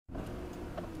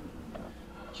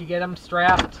you get them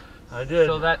strapped? I did.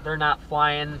 So that they're not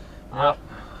flying off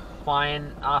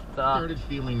the Started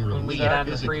feeling when we relief get on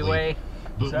the physically. freeway.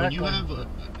 But when you have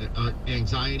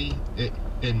anxiety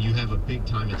and you have a big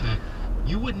time attack,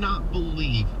 you would not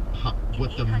believe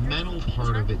what the mental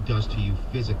part of it does to you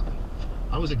physically.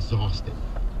 I was exhausted.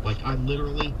 Like, I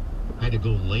literally had to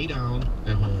go lay down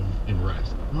at home and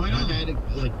rest. Right. And I've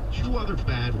had like 2 other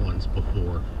bad ones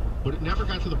before, but it never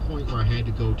got to the point where I had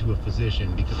to go to a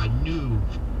physician because I knew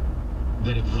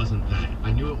that it wasn't that.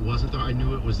 I knew it wasn't that. I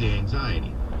knew it was the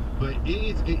anxiety. But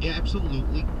it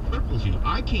absolutely cripples you.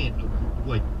 I can't,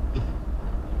 like,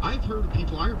 I heard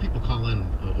people call in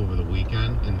over the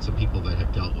weekend, and some people that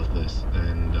have dealt with this,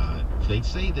 and they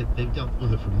say that they've dealt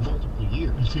with it for multiple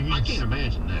years. I can't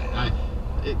imagine that.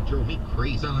 It drove me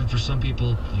crazy. And for some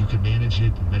people, you can manage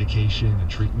it, medication and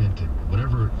treatment, and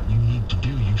whatever you need to do,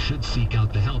 you should seek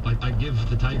out the help. I give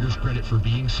the Tigers credit for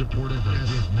being supportive. I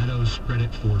give Meadows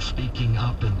credit for speaking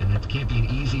up, and it can't be an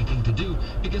easy thing to do,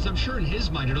 because I'm sure in his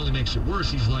mind it only makes it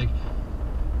worse. He's like,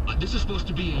 this is supposed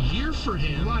to be a year for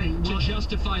him to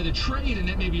justify the trade, and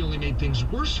that maybe only made things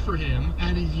worse for him.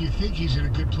 And you think he's in a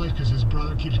good place because his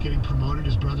brother keeps getting promoted.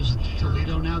 His brother's at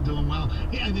Toledo now, doing well.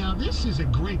 Yeah, now this is a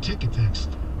great ticket text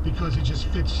because it just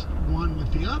fits one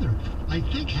with the other. I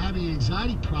think having an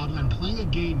anxiety problem and playing a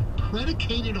game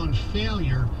predicated on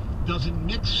failure doesn't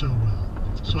mix so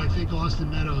well. So I think Austin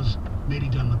Meadows may be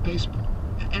done with baseball.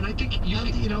 And I think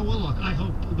well, look, I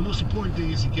hope the most important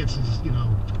thing is he gets his,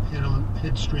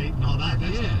 head straight and all that.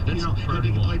 That's, if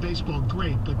he can play baseball,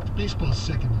 great, but baseball's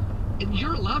second. And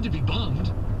you're allowed to be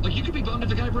bummed. Like, you could be bummed if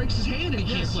the guy breaks his hand and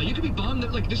he can't play. You could be bummed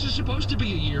that, like, this is supposed to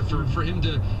be a year for him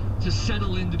to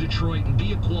settle into Detroit and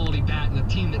be a quality bat and a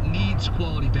team that needs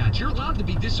quality bats. You're allowed to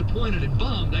be disappointed and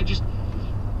bummed.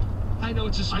 I know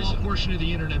it's a small portion of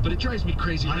the internet, but it drives me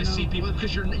crazy when I see people,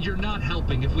 because you're not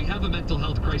helping. If we have a mental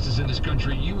health crisis in this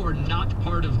country, you are not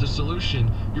part of the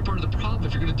solution. You're part of the problem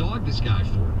if you're going to dog this guy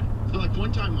for it. So, like,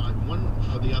 one time, one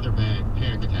of the other bad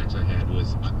panic attacks I had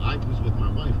was, I was with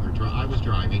my wife. I was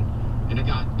driving, and it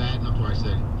got bad enough where I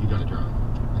said, you got to drive.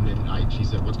 And then she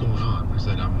said, what's going on? I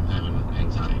said, I'm having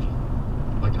anxiety.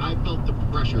 Like, I felt the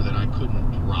pressure that I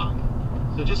couldn't drive.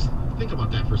 So just think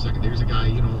about that for a second. There's a guy,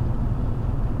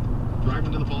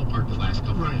 driving to the ballpark the last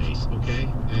couple of days, okay?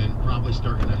 And probably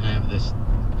starting to have this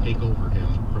take over him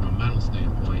from a mental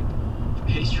standpoint.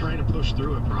 He's trying to push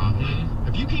through it probably.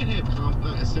 If you can't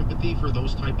have sympathy for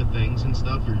those type of things and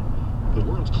stuff, or the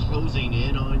world's closing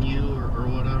in on you or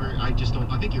whatever, I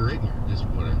think you're ignorant is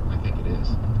what I think it is.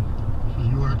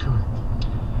 You are correct.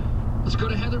 Let's go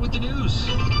to Heather with the news.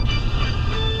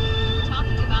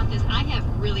 Talking about this, I have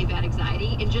really bad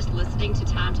anxiety, and just listening to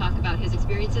Tom talk about his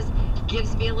experiences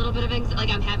gives me a little bit of anxiety. Like,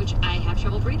 I have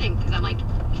trouble breathing because I'm like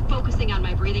focusing on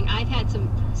my breathing. I've had some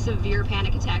severe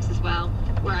panic attacks as well,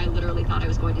 where I literally thought I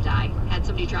was going to die. Had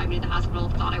somebody drive me to the hospital,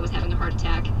 thought I was having a heart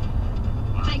attack.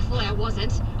 Thankfully, I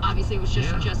wasn't. Obviously, it was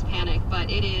just panic, but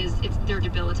they're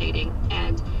debilitating,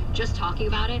 and just talking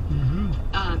about it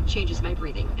changes my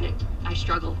breathing, and I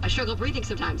struggle breathing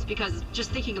sometimes because just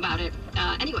thinking about it.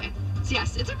 Anyway, so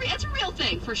yes, it's a real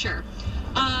thing for sure.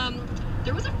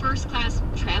 There was a first-class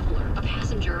traveler, a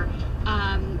passenger,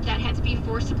 that had to be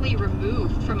forcibly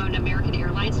removed from an American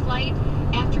Airlines flight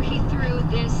after he threw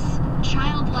this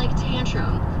childlike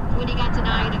tantrum when he got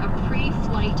denied a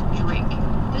pre-flight drink.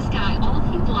 This guy, all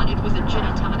he wanted was a gin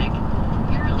and tonic.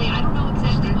 Apparently, I don't know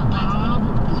exactly what led to it.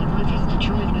 Does it work at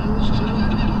Detroit News too?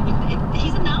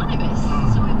 He's anonymous,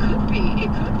 so it could be.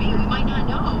 We might not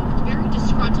know. Very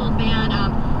disgruntled man.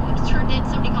 Turned in,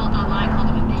 somebody called online, called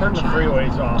him a man. Turn the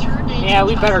freeways off. Yeah,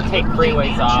 we better take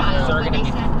freeways off. So But they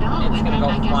said no, it's and gonna then go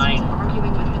I guess flying. he was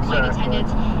arguing with the flight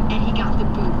attendants, and he got the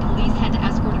boot. Police had to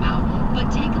escort him out. But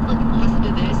take a look, listen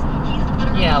to this. He's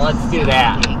literally let's do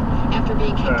that. after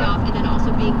being kicked off and then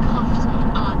also being cuffed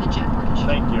on the jet bridge.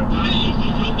 Thank you.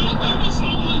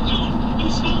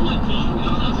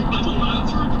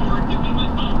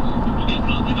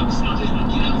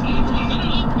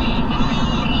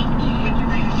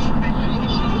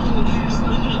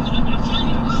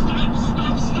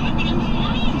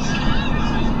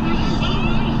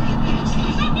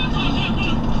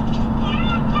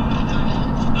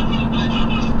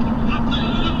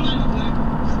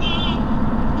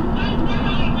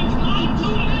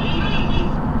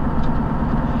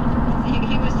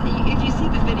 If you see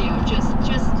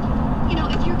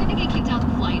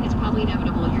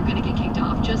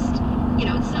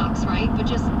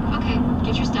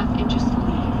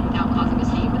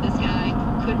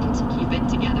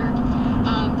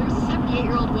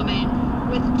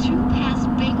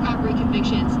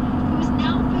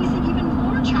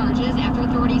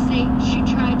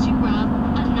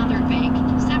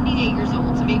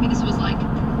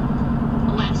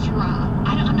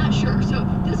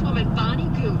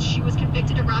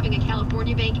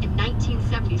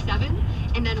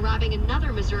robbing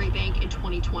another Missouri bank in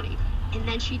 2020. And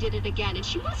then she did it again. And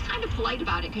she was kind of polite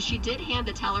about it because she did hand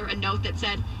the teller a note that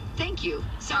said, "Thank you,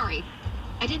 sorry,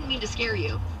 I didn't mean to scare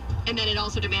you." And then it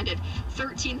also demanded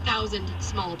 13,000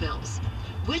 small bills,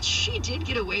 which she did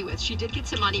get away with. She did get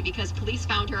some money because police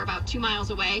found her about 2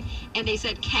 miles away, and they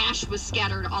said cash was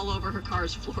scattered all over her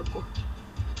car's floorboard.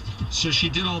 So she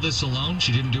did all this alone?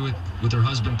 She didn't do it with her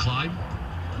husband, Clyde?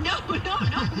 No.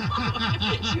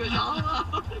 She was all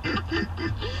alone.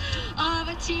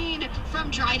 A teen from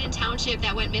Dryden Township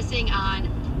that went missing on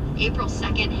April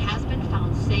 2nd has been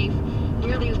found safe.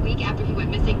 Nearly a week after he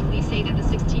went missing, police say that the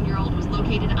 16-year-old was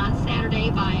located on Saturday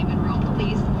by Monroe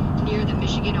Police near the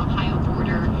Michigan-Ohio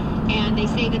border. And they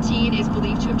say the teen is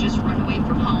believed to have just run away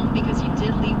from home because he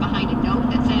did leave behind a note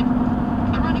that said,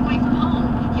 "I'm running away from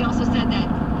home." He also said that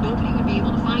nobody would be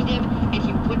able to find him and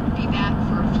he wouldn't be back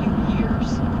for a few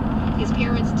years. His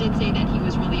parents did say that he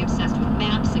was really obsessed with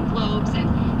maps and globes and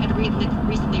had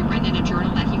recently written in a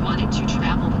journal that he wanted to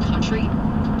travel the country.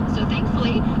 So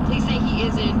thankfully, police say he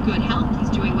is in good health, he's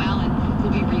doing well, and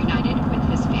will be reunited with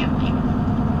his family.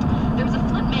 There was a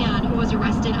Flint man who was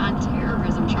arrested on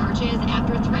terrorism charges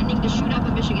after threatening to shoot up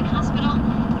a Michigan hospital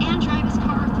and drive his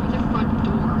car through the front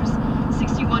doors.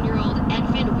 61-year-old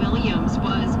Edvin Williams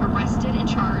was arrested and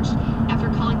charged after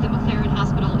calling the McLaren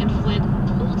Hospital in Flint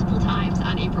multiple times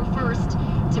on April 1st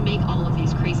to make all of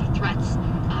these crazy threats.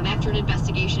 After an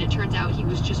investigation, it turns out he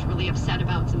was just really upset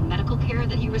about some medical care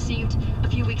that he received a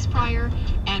few weeks prior,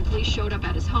 and police showed up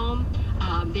at his home.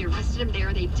 They arrested him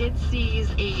there. They did seize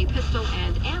a pistol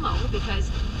and ammo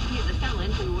because he is a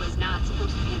felon who was not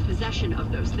supposed to be in possession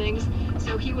of those things.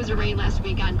 So he was arraigned last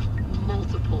week on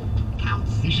multiple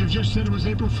counts. He should have just said it was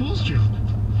April Fool's joke.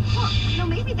 Well, no,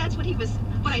 maybe that's what he was.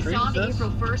 When I saw the April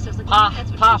 1st, I was like, maybe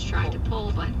that's what he was trying to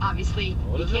pull, but obviously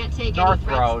you can't take any North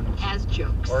threats Road. as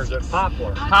jokes. Or is it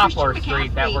Poplar? Christian Poplar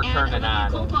Street that we're McCaffrey turning and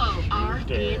on. Culpo are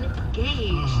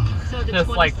engaged. So the Just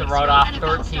like the road 26-year-old off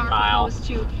NFL 13 star Mile. proposed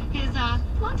to his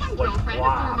longtime girlfriend,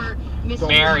 wow. former Miss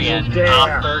Marion Universe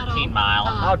off model. 13 Mile.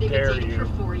 How They've dare been dating you. for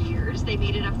 4 years. They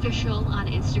made it official on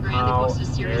Instagram. They How posted a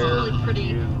series of dare really pretty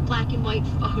you. black and white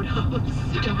photos.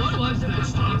 Yeah, what was that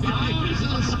stuff?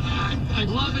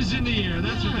 Love is in the air.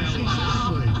 That's what that was.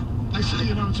 Exactly. I saw,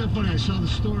 it's so funny. I saw the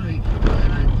story,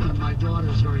 and my daughter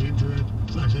is very into it.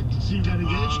 So I said, "See, you got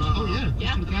engaged?" "Oh yeah,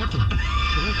 Christian McCaffrey."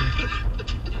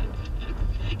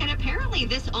 And apparently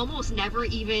this almost never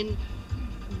even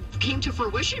came to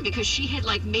fruition because she had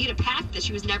made a pact that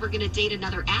she was never going to date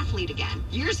another athlete again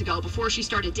years ago before she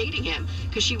started dating him,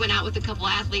 because she went out with a couple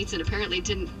athletes and apparently it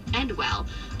didn't end well.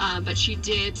 But she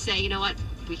did say, you know what,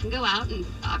 we can go out, and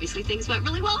obviously things went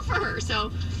really well for her.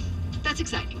 So that's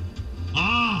exciting.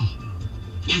 Oh.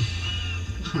 Do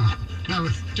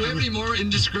we have any more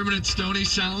indiscriminate Stoney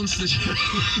sounds?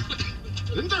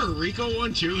 Isn't there a Rico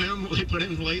one too? They put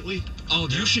in lately. Oh,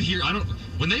 you should hear.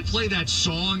 When they play that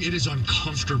song, it is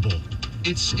uncomfortable.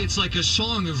 It's like a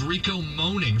song of Rico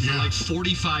moaning for like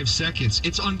 45 seconds.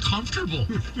 It's uncomfortable.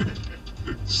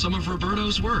 Some of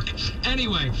Roberto's work.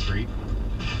 Anyway.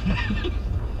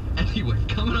 Anyway,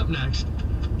 coming up next,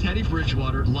 Teddy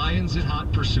Bridgewater, Lions in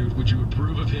hot pursuit. Would you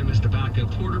approve of him as the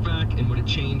backup quarterback, and would it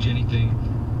change anything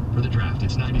for the draft?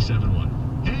 It's 97.1.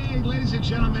 Hey, ladies and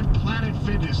gentlemen, Planet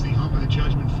Fitness, the home of the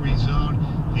judgment-free zone,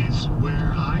 is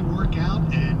where I work out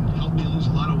and help me lose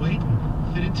a lot of weight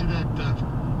and fit into that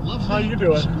lovely How you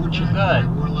doing? sport channel I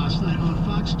wore last night on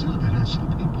Fox 2 that has some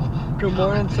people. Good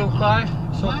morning so far.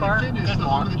 Planet Fitness, the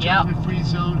home of the judgment-free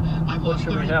zone. I What lost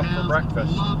should we 30 have for pounds.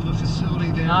 breakfast? Love the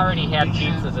facility there. I already had They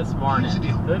pizza have- this morning. Here's the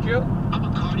deal. Did you? I'm a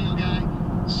cardio guy,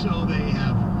 so they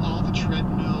have all the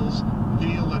treadmills,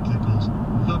 the ellipticals,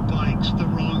 the bikes, the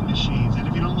rowing machines, and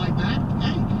if you don't like that,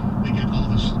 hey, they got all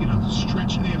this,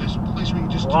 stretching. They have this place where you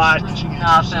can just What? do stretching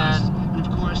Nothing. exercises, and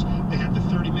of course, they have the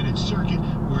 30-minute circuit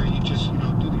where you just,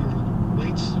 do your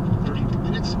weights for 30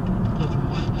 minutes, go from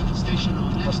one station to the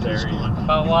next, and it's dare you. gone.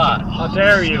 About You what? get How all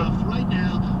dare this you. stuff right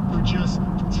now for just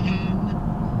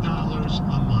 $10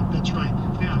 a month. That's right.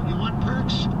 Now, you want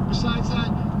perks besides that?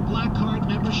 Black Card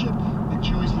membership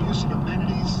enjoys the use of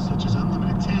amenities such as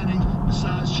unlimited tanning,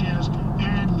 massage chairs,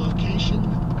 and location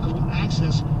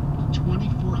access,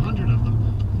 2,400 of them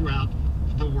throughout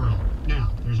the world. Now,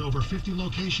 there's over 50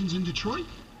 locations in Detroit.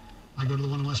 I go to the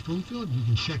one in West Bloomfield. You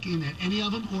can check in at any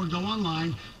of them or go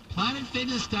online,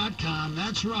 planetfitness.com.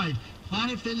 That's right,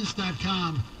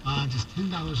 planetfitness.com. Just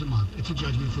 $10 a month. It's a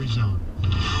judgment-free zone.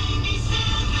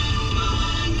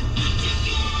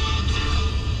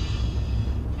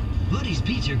 Buddy's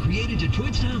Pizza created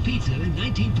Detroit-style pizza in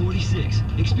 1946.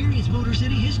 Experience Motor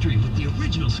City history with the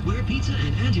original square pizza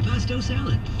and antipasto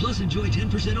salad. Plus, enjoy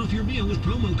 10% off your meal with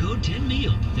promo code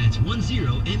 10MEAL. That's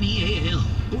 10MEAL.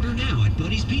 Order now at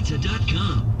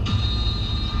buddiespizza.com.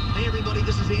 Hey everybody,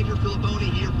 this is Andrew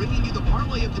Filipponi here, bringing you the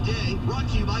parlay of the day, brought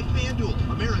to you by FanDuel,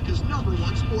 America's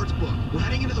 #1 sports book. We're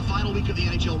heading into the final week of the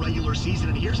NHL regular season,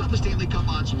 and here's how the Stanley Cup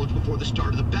odds look before the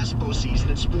start of the best postseason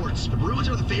in sports. The Bruins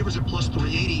are the favorites at plus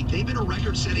 380. They've been a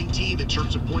record-setting team in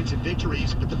terms of points and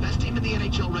victories, but the best team in the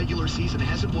NHL regular season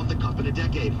hasn't won the Cup in a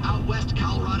decade. Out west,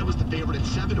 Colorado is the favorite at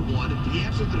 7-1. The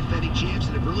Avs are the defending champs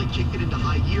and have really kicked it into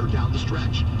high gear down the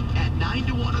stretch. At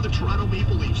 9-1 are the Toronto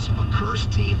Maple Leafs, a cursed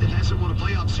team that hasn't won a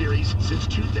playoff series since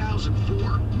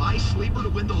 2004. My sleeper to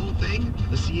win the whole thing,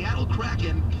 the Seattle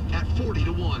Kraken at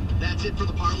 40-1. That's it for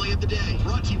the parlay of the day.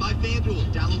 Brought to you by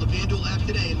FanDuel. Download the FanDuel app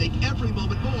today and make every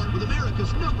moment more with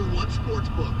America's #1 sports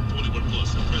book. 21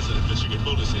 plus and President Michigan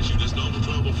bonus issued as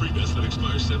non-withdrawable free bets that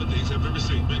expires 7 days after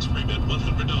receipt. Makes free bet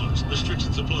 $100.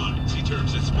 Restrictions apply. See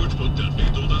terms at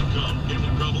sportsbook.fanduel.com.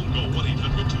 Gambling problem? Call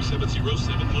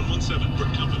 1-800-270-7117 for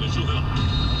confidential help.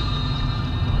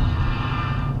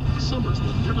 Summers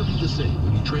will never be the same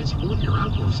when you transform your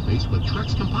outdoor space with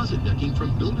Trex composite decking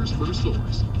from Builders First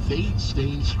Source. Fade,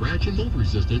 stain, scratch, and mold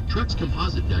resistant, Trex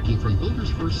composite decking from Builders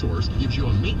First Source gives you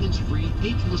a maintenance-free,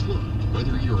 ageless look.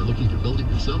 Whether you are looking to build it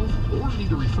yourself or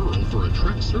need a referral for a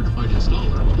Trex certified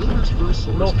installer, Builders First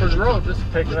Source. Milford Road, just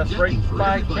picking us right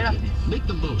by Kathy's. Make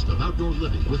the most of outdoor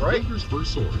living with Builders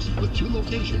First Source, with 2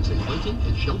 locations in Clinton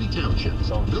and Shelby Townships.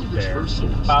 Builders First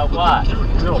Source. About what?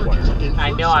 Nowhere.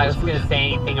 I know I was going to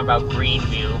say anything about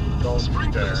Greenview.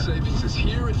 Springfield savings is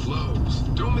here at Lowe's.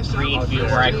 Don't miss out on Greenview,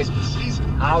 where I could.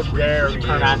 How dare you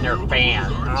turn on their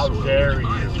fan? How dare you?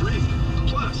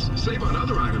 Plus, save on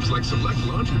other items like select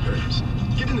laundry pairs.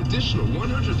 Get an additional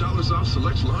 $100 off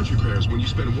select laundry pairs when you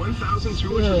spend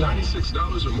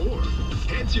 $1,296 or more.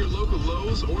 Head to your local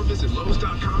Lowe's or visit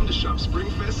Lowe's.com to shop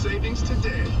SpringFest savings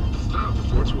today. Valid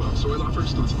before 12. Soy offer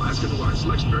excludes Alaska and Hawaii.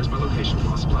 Selection varies by location.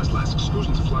 While supplies last,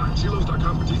 exclusions apply. See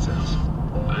Lowe's.com for details.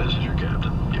 This is your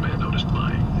captain. You may have noticed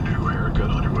my new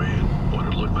haircut on your way in.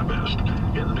 Wanted to look my best.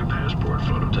 Get the new passport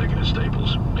photo taken at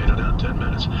Staples. In and out in 10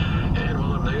 minutes. And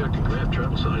while I'm there, I can grab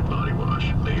travel side body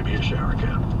wash. Maybe a shower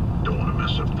cap. Don't want to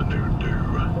mess up the new do.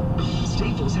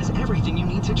 Staples has everything you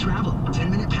need to travel.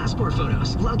 10-minute passport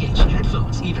photos, luggage,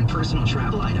 headphones, even personal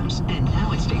travel items. And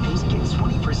now at Staples, get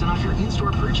 20% off your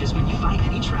in-store purchase when you buy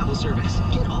any travel service.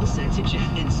 Get all set to jet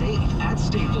and save at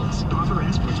Staples. Offer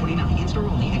ends for 29. In-store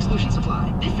only. Exclusions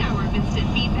apply. This hour of instant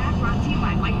feedback brought to you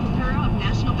by Mike Pacuro of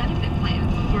National Benefit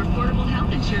Plans. For affordable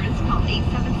health insurance, call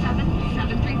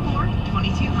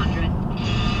 877-734-2200.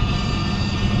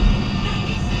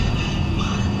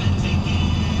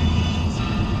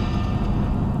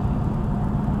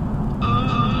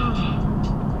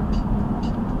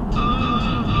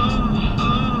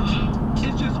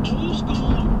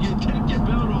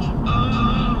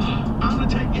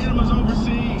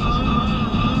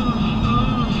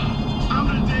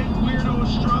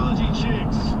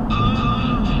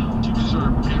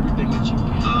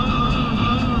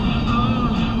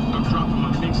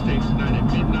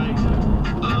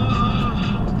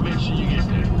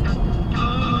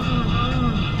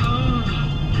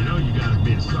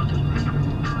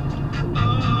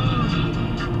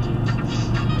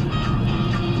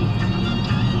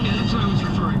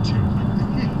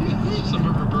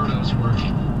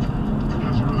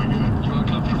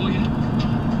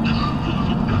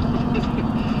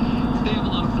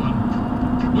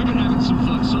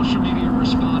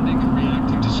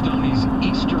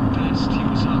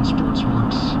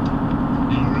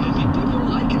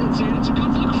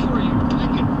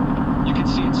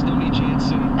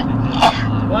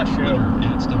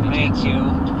 Thank you.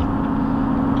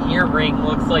 Your ring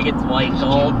looks like it's white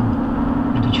gold.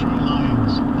 The Detroit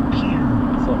Lions appear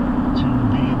to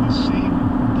be in the same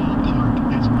ballpark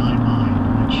as my mind,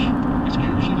 which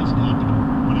usually doesn't happen.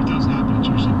 When it does happen, it's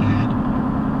usually bad.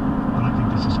 But I think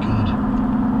this is good.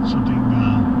 Something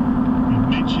we've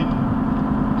mentioned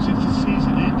since the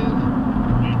season ended.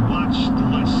 We've watched the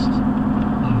list of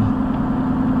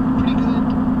pretty good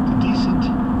to decent to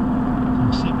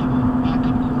acceptable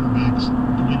backup quarterbacks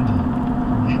dwindle.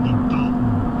 From Andy Dalton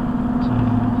to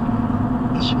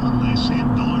this one.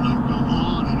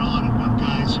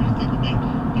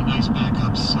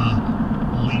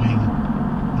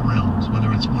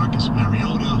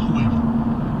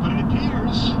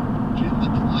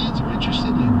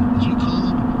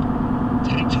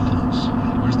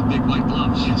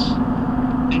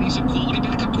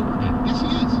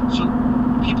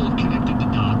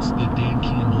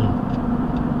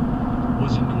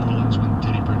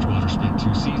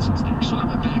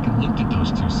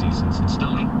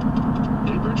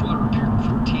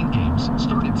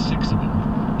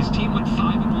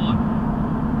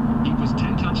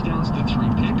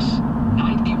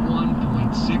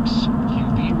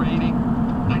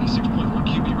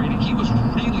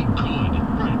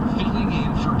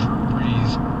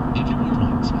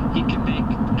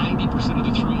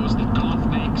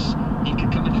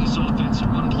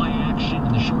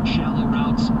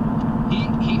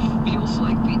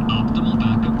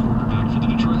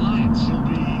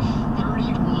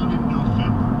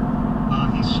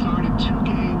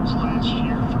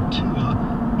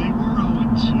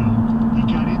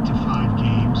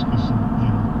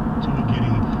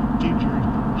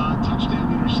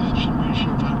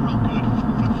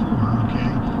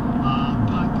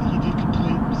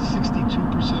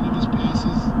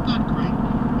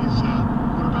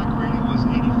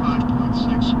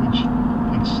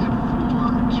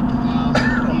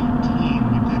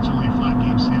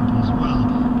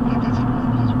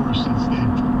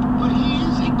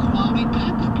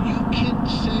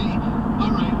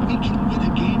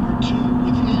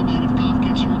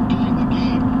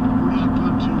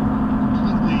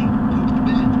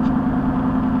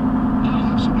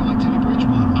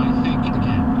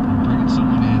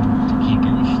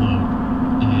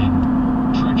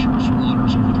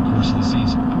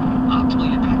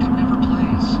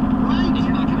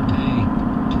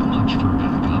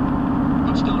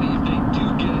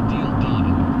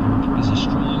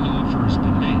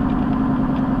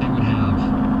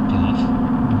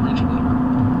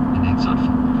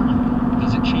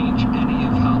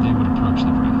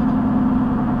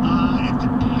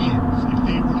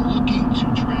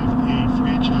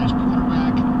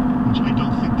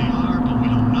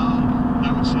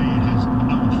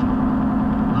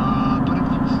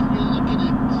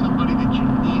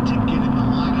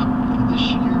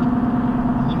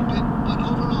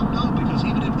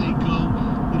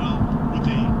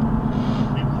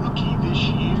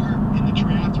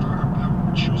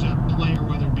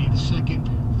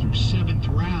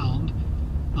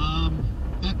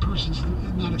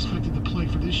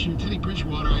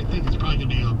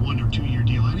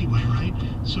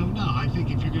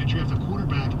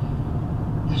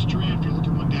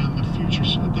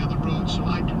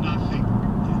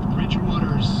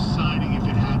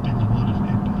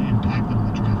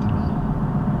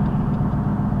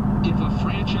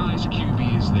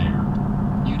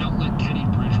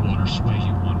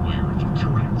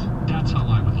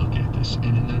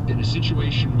 in a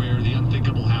situation where the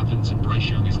unthinkable happens and Bryce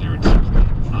Young is there, it's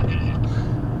not going to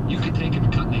happen. You could take him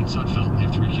and cut Nate Sudfeld and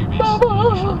have 3 QBs.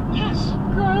 Yes.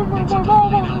 It's a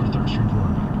 $1 million third-string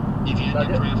quarterback. If you end up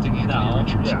drafting Anthony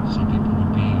Richardson, some people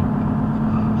would be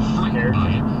frightened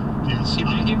by it. Yes. If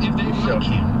they like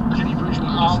him, Teddy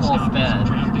Bridgewater doesn't stop them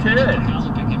from drafting him and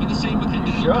developing him. And the same with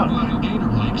Hendon Hooker, who I know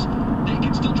Gator likes. They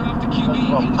can still draft a QB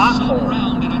in some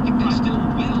round, and I think they still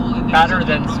will. And better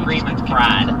than Screaming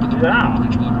Fred. Yeah.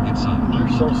 Bridgewater gets signed. You're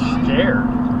so scared.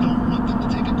 Don't want them to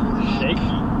take a quarterback Shaky.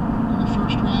 in the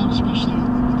first round, especially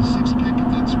with the 6th pick, if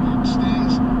that's where it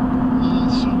stays.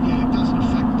 So, yeah, it doesn't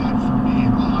affect that for me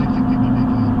at all. I think they may make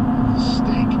a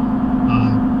mistake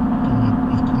going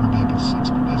with quarterback at 6,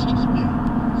 but that's just me.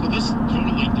 So this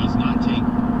totally does not take,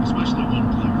 especially one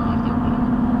player off their board.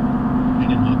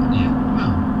 Hendon Hooker. Yeah. No.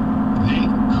 They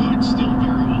could still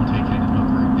very well take Hendon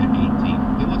Hooker at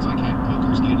 18. It looks like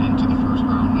Hooker's getting into the first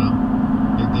round now.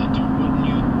 Wouldn't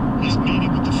you? He's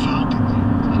meeting with the Falcons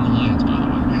And the Lions, by the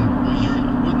way. Yeah.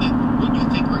 Wouldn't you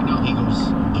think right now he goes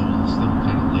still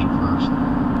kind of late first?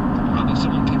 Probably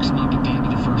someone picks him up at the end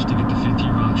of the first to get the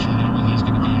 5th-year option, knowing he's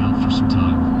going to be out for some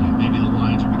time. Yeah, maybe the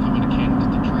Lions are becoming a candidate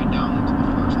to trade down into the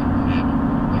first and have him.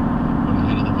 Like, put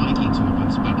ahead of the Vikings, who have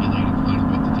been speculating quite a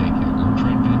bit to take him. Or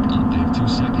trade back up. They have 2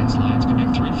 seconds. Lions can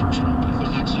make 3 first-round So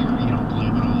picks. next year, you don't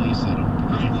blame it all, you said him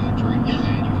because of the injury,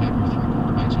 and you have your 3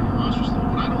 quarterbacks on your roster still.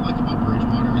 What I don't like about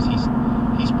Bridgewater is he's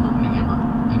prone to get hurt,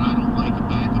 and I don't like a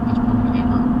backup that's prone to get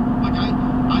hurt. Like I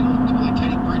don't feel like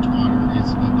Teddy Bridgewater is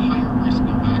a higher risk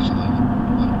of actually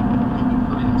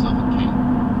hurting himself again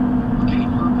or getting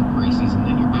hurt in preseason.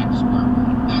 Then you're back to square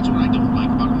one. That's what I don't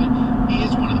like about him. He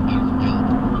is one of the better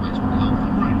available quarterbacks when healthy.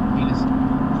 Right. I mean, his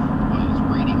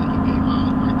rating that you gave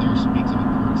out right there speaks of it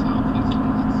for itself. He's a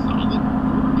solid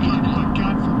quarterback. But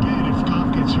God forbid if Goff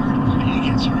gets hurt or he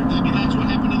gets hurt. I mean, that's what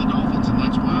happened to the Dolphins, and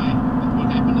that's why what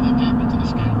happened to them happened to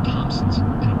this guy. Thompson's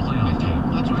in a playoff game.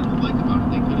 That's what I don't like about it.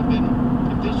 They could have been,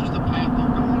 if this was the path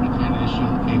they're going, to kind of show,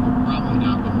 okay, we're probably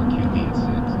not going to QB at 6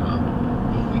 now,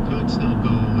 but we could still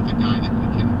go with a guy that we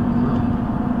can groom.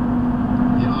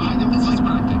 You know, This is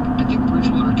what I think. I think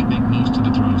Bridgewater can make most of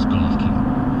the throws Goff can.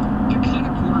 The kind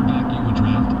of quarterback you would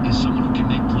draft is someone who can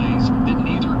make plays that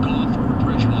neither Goff or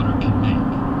Bridgewater can make.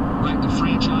 Right? The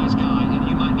franchise guy, and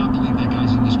you might not believe that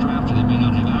guy's in this draft, or they may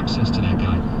not have access to that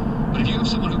guy. But if you have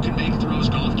someone who can make throws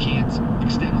Goff can't,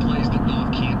 extend plays that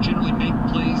Goff can't, generally make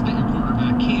plays that your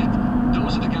quarterback can't,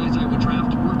 those are the guys I would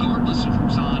draft regardless of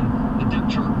who's on the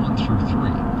depth chart 1 through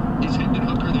 3. Is Hendon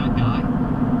Hooker that guy?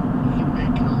 He may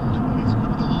go. He's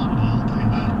good with the long ball, I'll tell you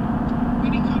that. I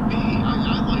mean, he could be.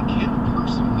 I like him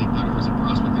personally better as a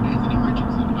prospect than Anthony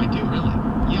Richardson. I do. Really?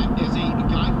 Yeah, as a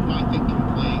guy who I think can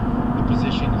play the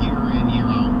position year in, year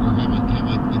out, or have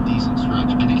a decent stretch.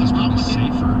 I think he's probably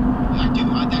safer. I do.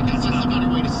 That's a better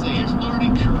way to say it. His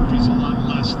learning curve is a lot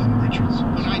less than Richardson.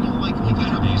 But I don't like He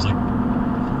better be. He's like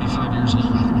 45 years old.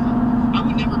 I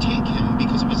would never take him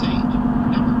because of his age.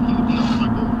 Never. He would be off my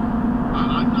board.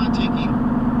 I'm not taking it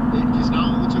because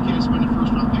now it looks like you have to spend a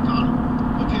first round pick on him.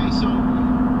 Okay, so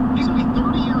he's going to be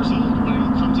 30 years old when he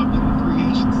comes up in the free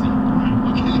agency.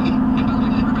 Okay. And by the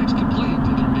way, quarterbacks can play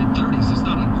into their mid-30s. It's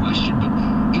not a question, but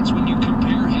it's when you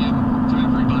compare him to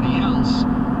everybody else,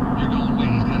 you're going, wait,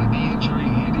 he's got a knee injury,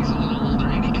 and he's a little older,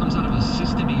 and he comes out of a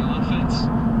system-y offense.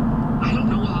 I don't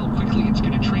know how quickly it's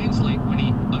going to translate when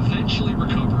he eventually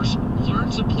recovers,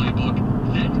 learns a playbook,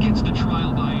 then gets the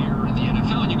trial by error in the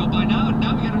NFL, and you go, by now we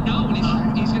got to know,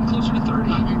 and he's getting closer to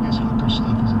 30. I think this Hooker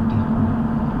stuff is a different.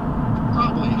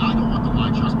 Probably. I don't want the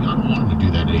line. Trust me, I don't want him to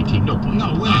do that at 18. No,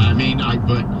 No way.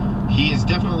 But he is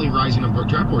definitely rising on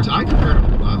draft boards. I compared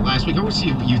him last week. I want to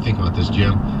see what you think about this,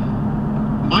 Jim.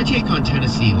 My take on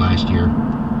Tennessee last year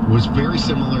was very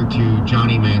similar to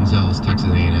Johnny Manziel's Texas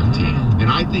A&M team. And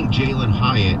I think Jalen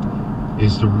Hyatt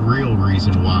is the real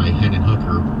reason why Hendon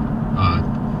Hooker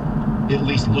at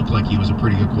least looked like he was a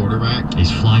pretty good quarterback. He's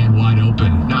flying wide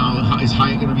open. Now, is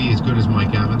Hyatt going to be as good as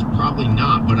Mike Evans? Probably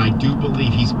not, but I do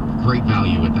believe he's great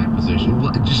value at that position.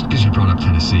 Well, just because you brought up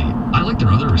Tennessee, I like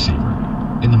their other receiver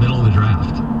in the middle of the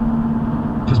draft.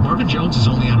 Because Marvin Jones is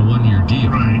only on a 1-year deal.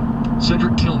 Right.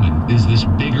 Cedric Tillman is this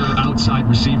bigger outside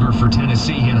receiver for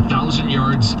Tennessee. He had 1,000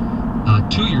 yards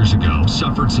 2 years ago,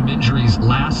 suffered some injuries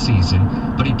last season,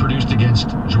 but he produced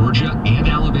against Georgia and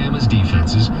Alabama's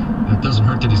defenses. It doesn't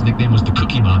hurt that his nickname was the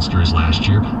Cookie Monster his last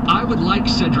year. I would like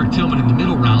Cedric Tillman in the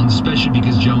middle rounds, especially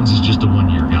because Jones is just a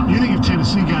 1-year guy. You think if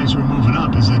Tennessee guys were moving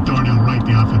up, is that Darnell Wright,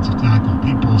 the offensive tackle?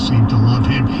 People seem to love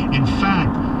him. In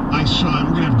fact, I saw, and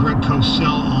we're going to have Greg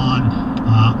Cosell on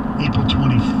April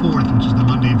 24th, which is the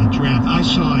Monday of the draft. I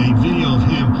saw a video of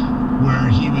him where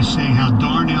he was saying how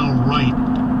Darnell Wright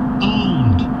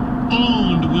owned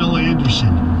Will Anderson,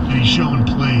 and he's showing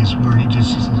plays where he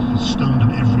just stoned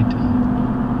him every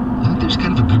time. I think there's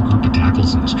kind of a good group of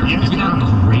tackles in this draft. Yes, Maybe not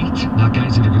there great, not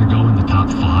guys that are going to go in the top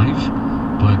 5,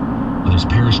 but there's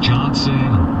Paris Johnson,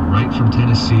 Wright from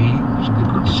Tennessee. There's a good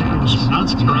group of tackles.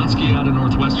 Skronsky out of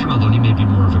Northwestern, although he may be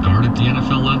more of a guard at the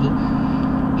NFL level.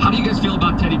 How do you guys feel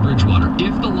about Teddy Bridgewater?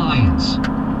 If the Lions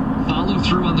follow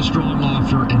through on the strong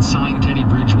offer and sign Teddy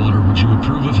Bridgewater, would you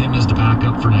approve of him as the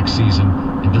backup for next season?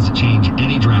 And does it change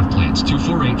any draft plans?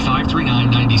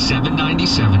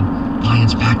 248-539-9797.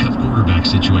 Lions backup quarterback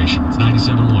situation. It's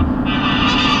 97-1.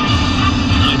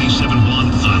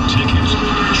 97.1 The Ticket.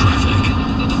 Traffic.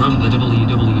 From the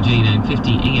WWJ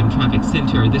 950 AM Traffic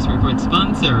Center, this report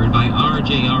sponsored by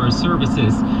RJR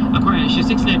Services. A crash at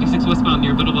 696 westbound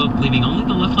near Biddleville, leaving only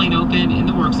the left lane open in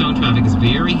the work zone. Traffic is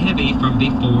very heavy from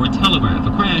before Telegraph.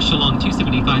 A crash along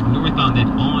 275 northbound at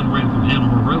on-ramp from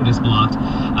Animal Road is blocked.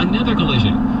 Another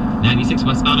collision. 96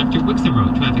 westbound after Wixom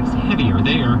Road. Traffic's heavier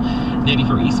there.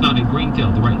 94 eastbound at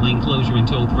Greenfield. The right lane closure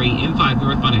until 3. M5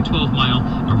 northbound at 12 Mile.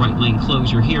 A right lane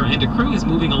closure here. And a crew is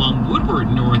moving along Woodward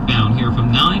northbound here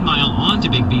from 9 Mile on to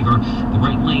Big Beaver. The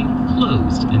right lane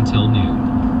closed until noon.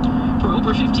 For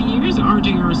over 50 years,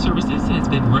 RJR Services has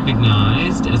been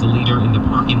recognized as a leader in the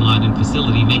parking lot and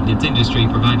facility maintenance industry,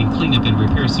 providing cleanup and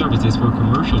repair services for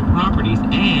commercial properties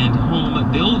and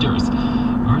home builders.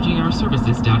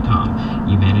 RJRServices.com.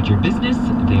 You manage your business,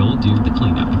 they'll do the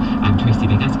cleanup. I'm Tracy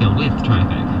McGuskill with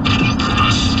Traffic.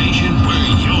 A station where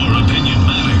your opinion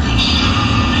matters.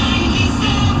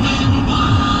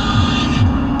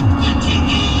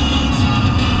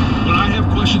 When I have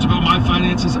questions about my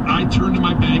finances, I turn to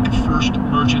my bank, First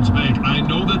Merchants Bank. I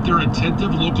know that their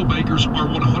attentive local bankers are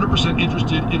 100%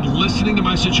 interested in listening to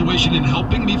my situation and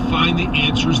helping me find the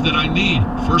answers that I need.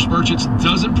 First Merchants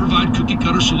doesn't provide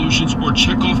cookie-cutter solutions or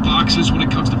check-off boxes when it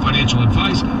comes to financial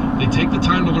advice. They take the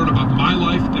time to learn about my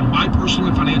life and my personal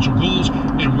and financial goals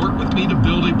and work with me to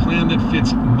build a plan that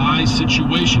fits my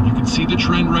situation. You can see the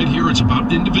trend right here. It's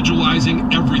about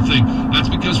individualizing everything. That's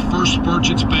because First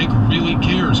Merchants Bank really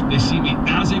cares. They see me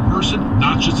as a person,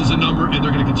 not just as a number, and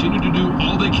they're going to continue to do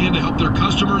all they can to help their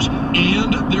customers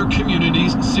and their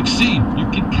communities succeed. You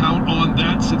can count on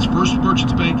that, since First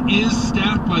Merchants Bank is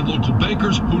staffed by local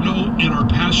bankers who know and are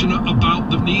passionate about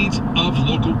the needs of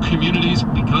local communities,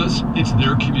 because it's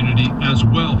their community as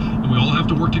well. And we all have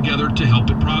to work together to help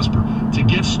it prosper. To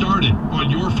get started on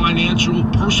your financial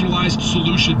personalized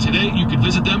solution today, you can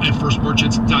visit them at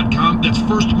firstmerchants.com. That's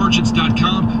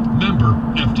firstmerchants.com, member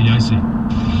FDIC.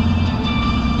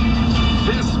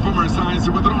 This is Boomer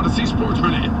Esiason with an Odyssey Sports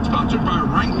Minute, sponsored by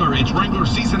Wrangler. It's Wrangler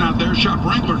season out there. Shop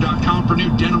Wrangler.com for new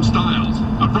denim styles.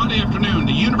 On Friday afternoon,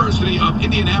 the University of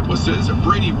Indianapolis's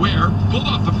Brady Ware pulled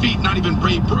off a feat not even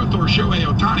Babe Ruth or Shohei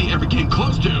Ohtani ever came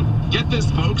close to. Get this,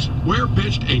 folks. Ware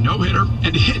pitched a no-hitter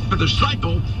and hit for the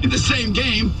cycle in the same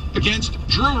game against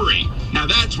Drury. Now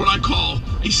that's what I call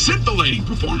a scintillating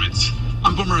performance.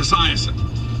 I'm Boomer Esiason.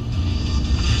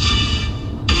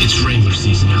 It's Wrangler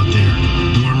season out there.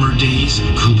 Warmer days,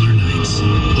 cooler nights,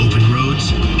 open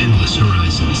roads, endless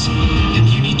horizons. And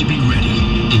you need to be ready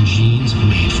in jeans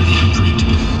made for the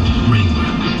unpredictable. Wrangler,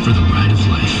 for the ride of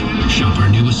life. Shop our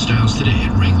newest styles today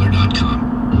at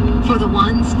Wrangler.com. For the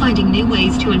ones finding new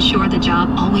ways to ensure the job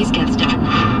always gets done.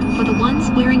 For the ones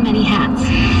wearing many hats.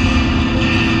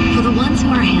 For the ones who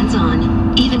are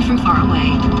hands-on, even from far away.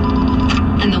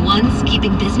 And the ones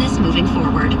keeping business moving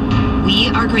forward. We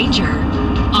are Grainger,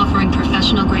 offering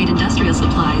professional-grade industrial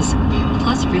supplies,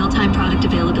 plus real-time product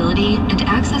availability and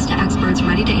access to experts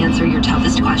ready to answer your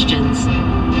toughest questions.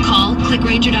 Call, click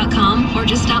Grainger.com, or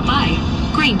just stop by.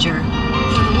 Grainger,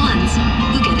 for the ones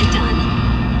who get it done.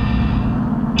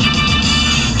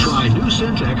 Try new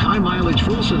Syntec high-mileage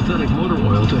full synthetic motor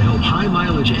oil to help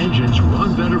high-mileage engines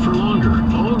run better for longer.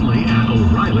 Only at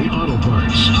O'Reilly Auto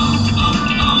Parts.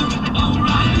 O'Reilly Auto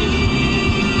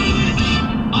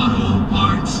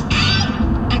Parts.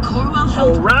 At Corewell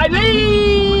Health,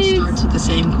 O'Reilly starts with the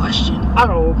same question.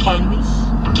 Can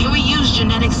we use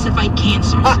genetics to fight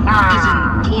cancers? As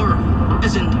in plural?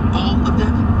 As in all of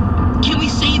them? Can we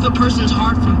save a person's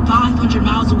heart from 500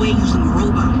 miles away using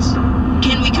robots?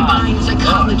 Can we combine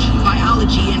psychology,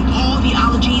 biology, and all the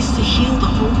ologies to heal the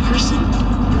whole person?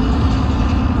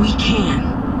 We can.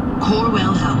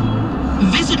 Corewell Health.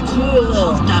 Visit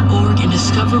CorewellHealth.org and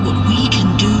discover what we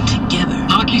can do together.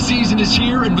 Hockey season is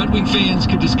here, and Red Wing fans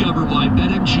can discover why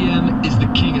BetMGM is the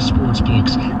king of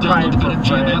sportsbooks. Download the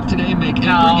BetMGM app today and make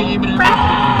every game and every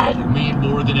play mean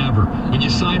more than ever. When you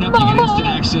sign up, you get instant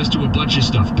access to a bunch of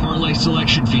stuff. Parlay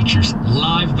selection features,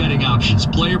 live betting options,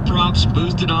 player props,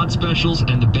 boosted odds specials,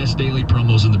 and the best daily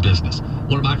promos in the business.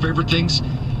 One of my favorite things,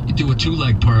 you do a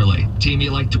two-leg parlay. Team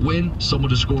you like to win, someone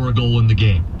to score a goal in the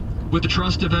game. With the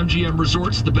trust of MGM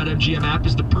Resorts, the BetMGM app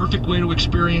is the perfect way to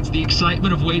experience the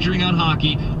excitement of wagering on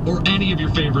hockey or any of your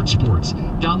favorite sports.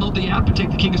 Download the app and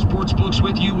take the king of sportsbooks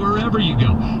with you wherever you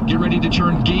go. Get ready to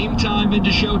turn game time into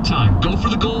showtime. Go for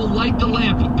the goal, light the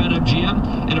lamp with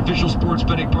BetMGM, an official sports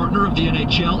betting partner of the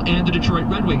NHL and the Detroit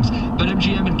Red Wings.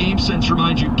 BetMGM and GameSense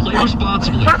remind you, play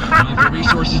responsibly. Have the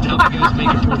resources to help you guys make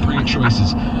appropriate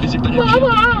choices. Visit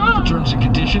BetMGM for terms and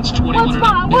conditions. 21 and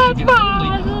up, Michigan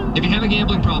only. If you have a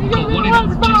gambling problem, call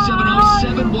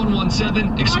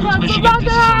 1-800-270-7117. Excludes Michigan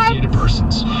disassociated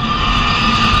persons.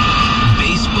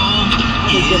 Baseball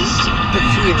is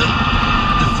back.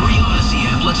 The free Odyssey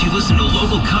app lets you listen to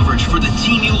local coverage for the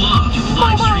team you love.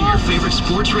 Live stream your favorite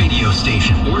sports radio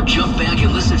station or jump back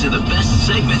and listen to the best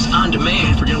segments on demand.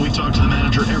 Don't forget we talk to the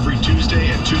manager every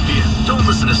Tuesday at 2 p.m. Don't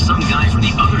listen to some guy from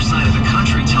the other side of the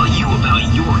country tell you about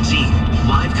your team.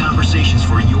 Live conversations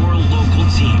for your local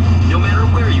team. No matter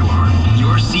where you are,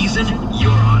 your season,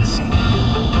 your Odyssey.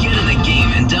 Get in the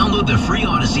game and download the free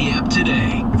Odyssey app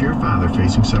today. If you're a father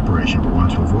facing separation but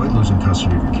want to avoid losing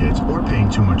custody of your kids or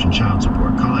paying too much in child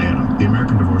support, call ADAM, the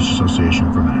American Divorce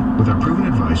Association for Men. With our proven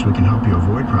advice, we can help you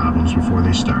avoid problems before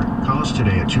they start. Call us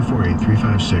today at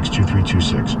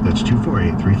 248-356-2326. That's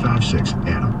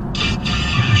 248-356-ADAM.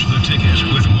 Cash the Ticket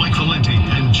with Mike Valenti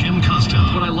and Jim Costa.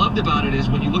 What I loved about it is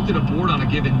when you looked at a board on a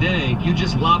given day, you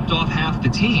just lopped off half the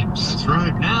teams. That's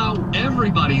right. Now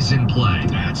everybody's in play.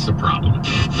 That's the problem.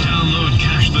 Download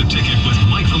Cash the Ticket with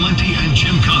Mike Valenti and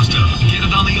Jim Costa. Get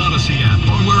it on the Odyssey app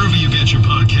or wherever you get your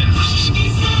podcasts.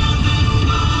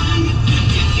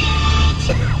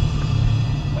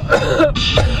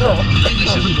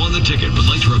 97.1 The Ticket would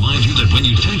like to remind you that when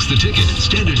you text the ticket,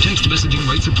 standard text messaging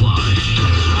rates apply.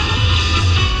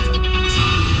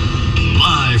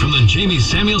 Live from the Jamie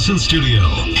Samuelson studio,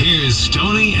 here's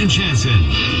Stoney and Jansen.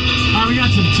 We got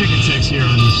some ticket text here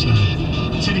on this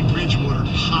Teddy Bridgewater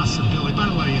possibility. By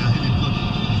the way, Henry Cook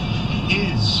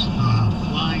is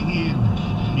flying in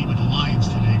to meet with the Lions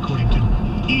today, according to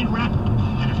Ian Rappaport,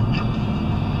 NFL Network.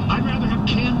 I'd rather have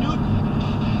Cam Newton.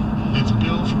 That's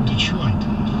Bill from Detroit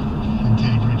than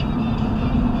Teddy Bridgewater.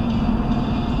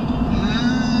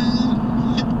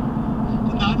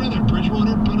 I'd rather have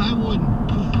Bridgewater, but I wouldn't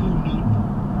poo-poo Newton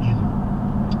either.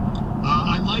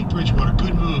 I like Bridgewater.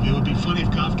 Good move. It would be funny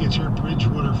if Goff gets hurt.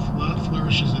 Bridgewater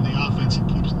flourishes in the offense and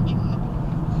keeps the job.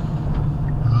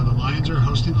 The Lions are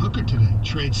hosting Hooker today.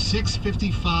 Trade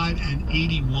 655 and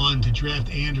 81 to draft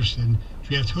Anderson.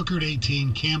 Draft Hooker at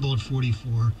 18, Campbell at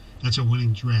 44. That's a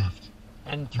winning draft.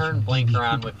 And turn Blink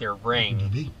around with your ring.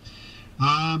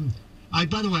 By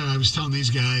the way, I was telling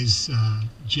these guys,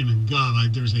 Jim and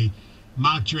Gov, there's a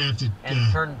mock draft that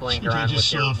turn Blink around I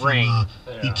just with your saw ring.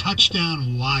 from the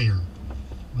Touchdown Wire,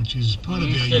 which is part of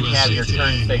the You should USA have your Today.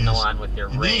 turn signal on with your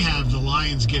And ring. they have the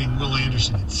Lions getting Will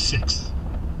Anderson at 6.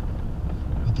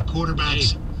 But the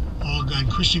quarterbacks all gone.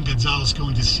 Christian Gonzalez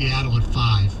going to Seattle at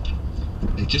 5.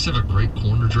 They just have a great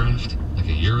corner draft like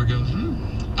a year ago.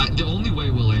 The only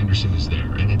way Will Anderson is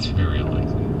there, and it's very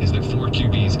unlikely, is that 4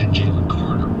 QBs and Jalen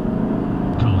Carter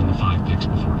go in the 5 picks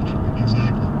before Detroit.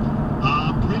 Exactly.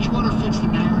 Bridgewater fits the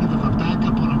narrative of a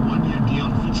backup on a 1-year deal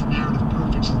and fits the narrative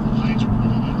perfect since the Lions were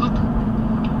bringing in Hooker.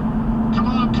 Come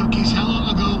on, Cookies. How long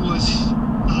ago was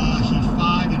he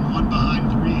 5 and 1 behind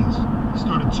threes?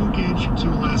 Started 2 games from 2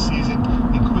 last season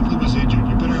and quickly was injured.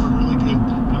 You better have a really good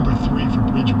number 3 for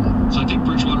Bridgewater. So I think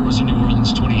Bridgewater was in New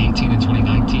Orleans 2018 and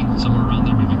 2019, somewhere around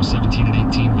there. Maybe it was 17 and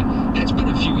 18, but it's been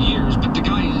a few years. But the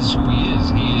guy is who he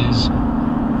is. He is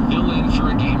fill in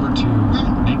for a game or two,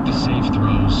 make the safe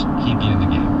throws, keep you in the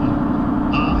game.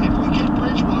 If we get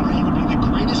Bridgewater, he would be the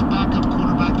greatest backup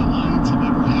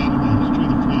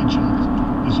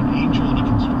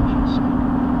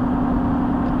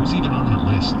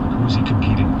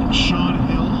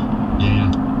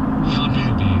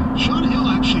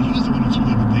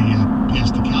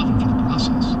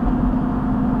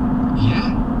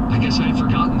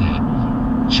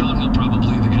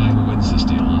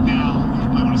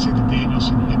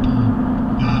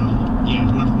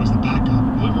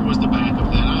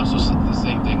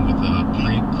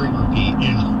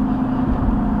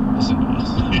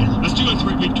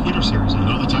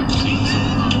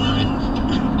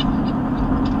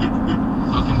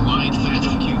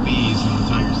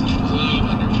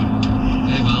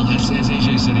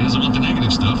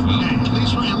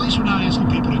At least we're not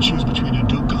asking people to choose between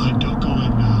Nduko and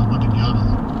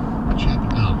Wembanyama.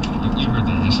 You heard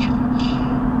the history.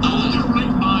 In their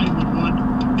right mind would want.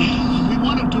 We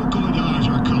want Nduko as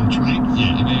our coach, right?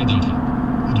 Yeah, Nduko.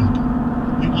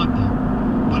 We want that.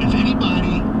 But if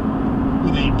anybody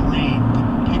with a brain would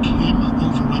pick him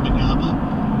over Wembanyama,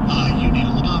 you need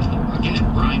a Lavato. Again,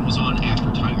 Brian was on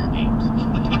after Tiger games.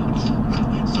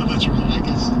 So that's right. I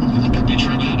guess it could be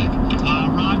traumatic.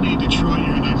 Rodney, Detroit,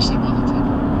 you're in 97 on the team.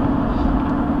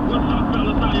 What's up,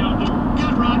 fellas? How y'all doing?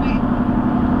 Good, Rodney.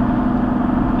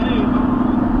 Hey,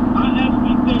 I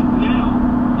actually think now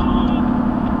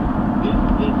it's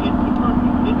the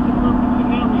perfect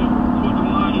scenario for the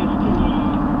Lions to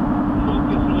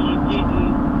focus on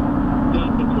getting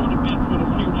the quarterback for the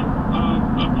future.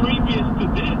 Previous to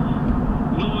this,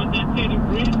 knowing that Teddy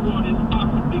Bridgewater is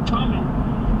possibly coming,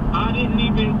 I didn't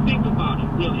even think about it,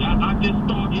 really. I just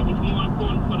thought it was more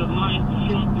important for the Lions to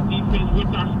show up the defense,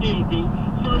 which I still do.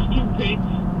 First 2 picks,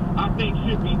 I think,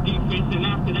 should be defense. And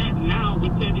after that, now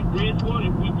with Teddy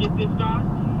Bridgewater, if we get this guy,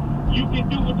 you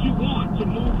can do what you want to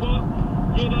move up,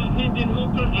 get a Hendon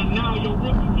Hooker, and now your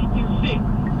rookie, he can sit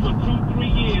for 2-3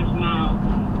 years now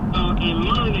and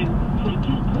learning from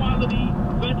 2 quality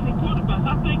veteran quarterbacks.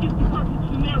 I think it's the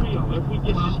perfect scenario if we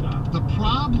get this guy. The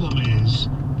problem is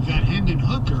that Hendon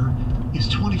Hooker is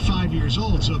 25 years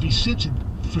old, so if he sits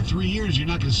for 3 years, you're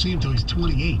not going to see him until he's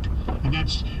 28. And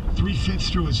that's 3/5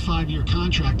 through his 5-year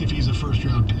contract if he's a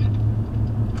first-round pick.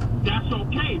 That's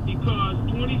okay, because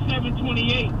 27,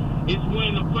 28 is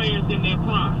when the player's in their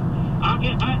prime. I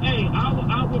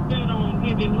would bet on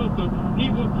Hendon Hooker. He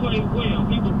would play well.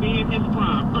 He would be in his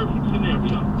prime. Perfect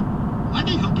scenario. I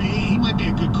think he might be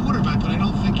a good quarterback, but I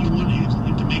don't think you want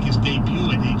him to make his debut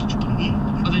at age 28.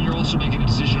 I think you're also making a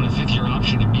decision on a 5th-year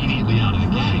option immediately out of the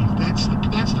gate. Right.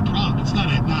 That's the problem. It's not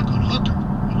a knock on Hooker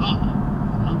at all.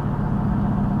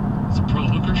 It's a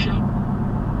pro-Hooker show?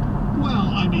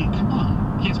 Well, I mean, come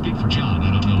on. Can't speak for John.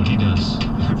 I don't know what he does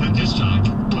at this time.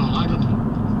 Well, I don't know.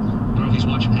 I don't know if he's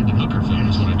watching Hendon Hooker film,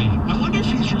 is what I mean. I wonder if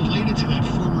he's related to that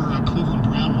former Cleveland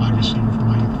Brown wide receiver from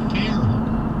my fair hooker.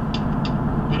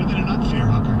 Better than an unfair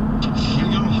hooker. We're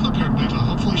going to go to hooker, but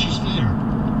hopefully she's fair.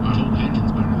 I hope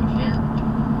Hendon's better than fair.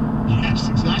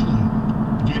 Yes, exactly.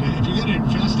 If you're going to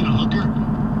invest in a hooker,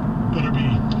 better be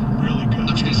really good.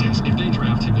 I'm just going to say, if they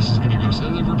draft him, this is going to go. So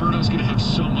Roberto's going to have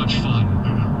so much fun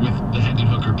with the Hendon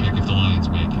Hooker pick if the Lions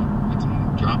make it.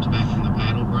 Drops back from the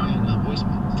Pat O'Brien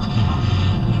voicemail.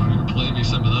 You're playing me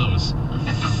some of those.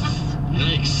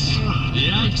 Yikes.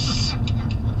 Yikes.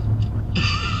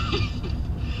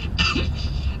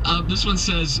 This one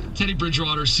says, Teddy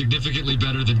Bridgewater is significantly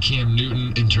better than Cam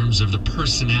Newton in terms of the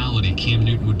personality. Cam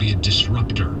Newton would be a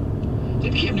disruptor.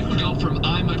 Did Cam Newton go from,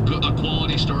 I'm a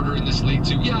quality starter in this league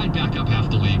to, yeah, I'd back up half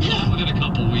the league all within a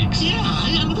couple weeks? Yeah,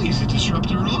 I don't think he's a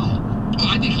disruptor at all. Oh,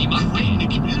 I think he might be. In the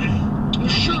community.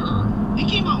 Sure. He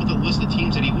came out with a list of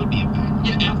teams that he would be a back.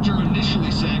 Yeah, after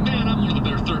initially saying, man, I'm one of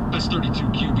the best 32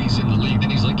 QBs in the league, then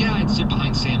he's like, yeah, I'd sit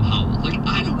behind Sam Howell. Like,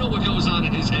 I don't know what goes on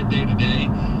in his head day to day.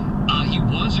 He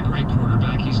was a great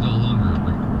quarterback. He's no longer a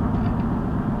great quarterback.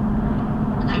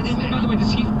 And by the way,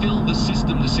 does he fill the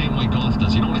system the same way Goff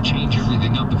does? You don't want to change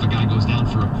everything up if a guy goes down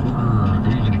for a quarter or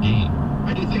even a game.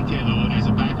 I do think, as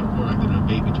a backup quarterback, the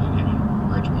debate between him and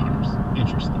Bridgewater's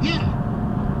interesting. Yeah.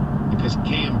 Because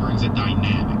Cam brings a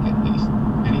dynamic, at least.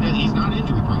 And he's not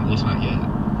injury prone, at least not yet.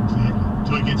 Exactly.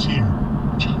 Until he gets here.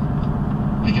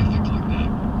 I gotta think like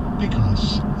that.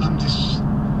 Because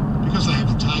I have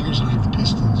the Tigers and I have the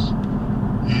Pistons.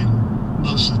 And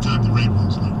most of the time the Red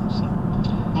Bulls leave. So.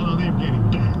 Although they're getting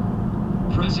better.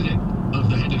 President of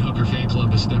the Hendon Hooker fan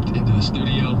club has stepped into the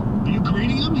studio. Are you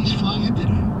greeting him? He's flying in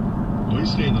today. Where are you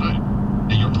staying tonight?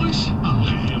 At your place? Oh,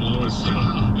 and Lois.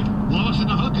 Lois and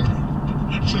the Hooker.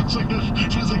 Sounds like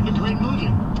a great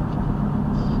movie.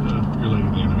 Related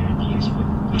to the animated police from.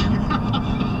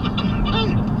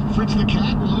 Hey, Fritz the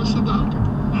Cat, Lois and the Hooker.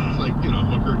 It's like,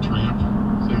 hooker, tramp,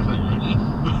 same thing, right?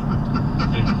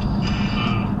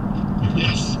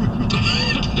 Yes.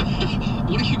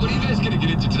 What are you guys going to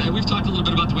get into today? We've talked a little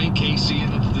bit about Dwayne Casey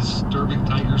and the disturbing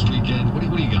Tigers weekend. What do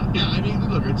you got? Yeah, I mean,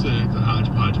 look, it's a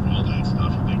hodgepodge of all that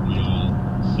stuff. I think we all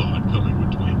saw it coming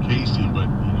with Dwayne Casey, but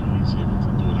he's able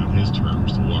to do it on his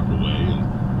terms to walk away and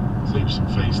save some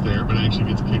face there, but actually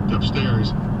gets kicked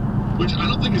upstairs, which I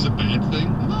don't think is a bad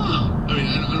thing. No. I mean,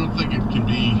 I don't think it can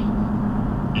be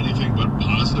anything but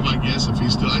positive, I guess, if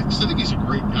he's still. I think he's a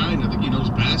great guy, and I think he knows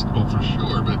basketball for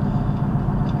sure, but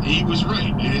he was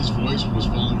right. His voice was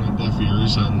falling on deaf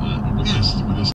ears with this